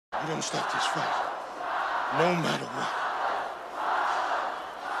You don't stop this fight, no matter what.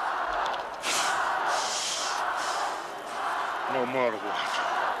 No matter what.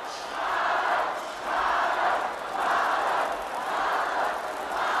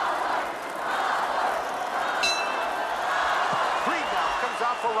 Creed now comes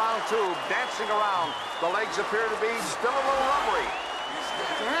out for round two, dancing around. The legs appear to be still a little rubbery.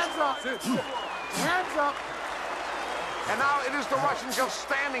 Hands up! Hands up! And now it is the Russian just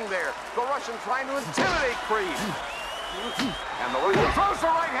standing there. The Russian trying to intimidate Creed. And the Russian throws the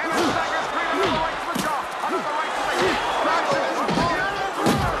right hand and staggers Creed into the right to the jaw. Another right to the hip. Russian is falling.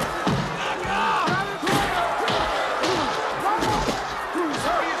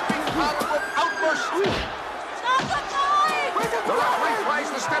 He is being followed with outbursts. Stop the fight! The referee tries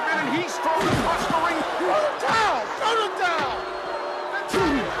to step in and he's thrown across the ring. Put him down! Put him down!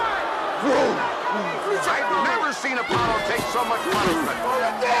 I've never seen Apollo take so much punishment. Put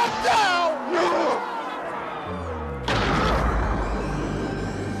him down! No!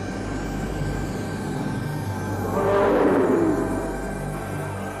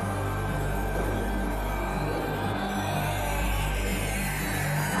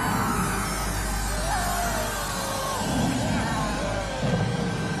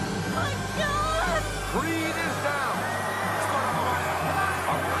 Creed is down.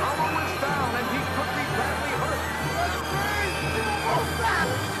 Apollo is down, and he could be badly hurt.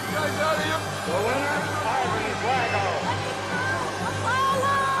 Guys out of here! The winner, Ivan Drago.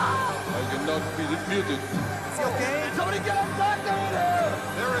 I cannot be defeated. Is he okay? Somebody get him back down there!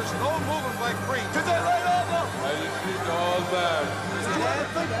 There is no movement by Creed. Did they lay over? I defeat all man. Is he dead?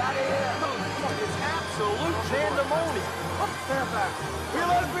 Get out of here! It's absolute pandemonium. Stand back. We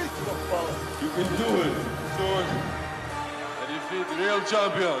let him beat you, fella. You can do it, son. I defeat the real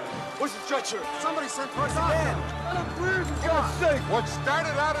champion. Where's the stretcher? Somebody sent for us again. Let him breathe, for God's sake. What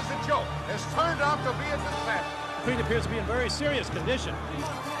started out as a joke has turned out to be a disaster. Creed appears to be in very serious condition.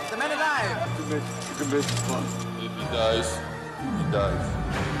 The men alive. If he dies, he dies.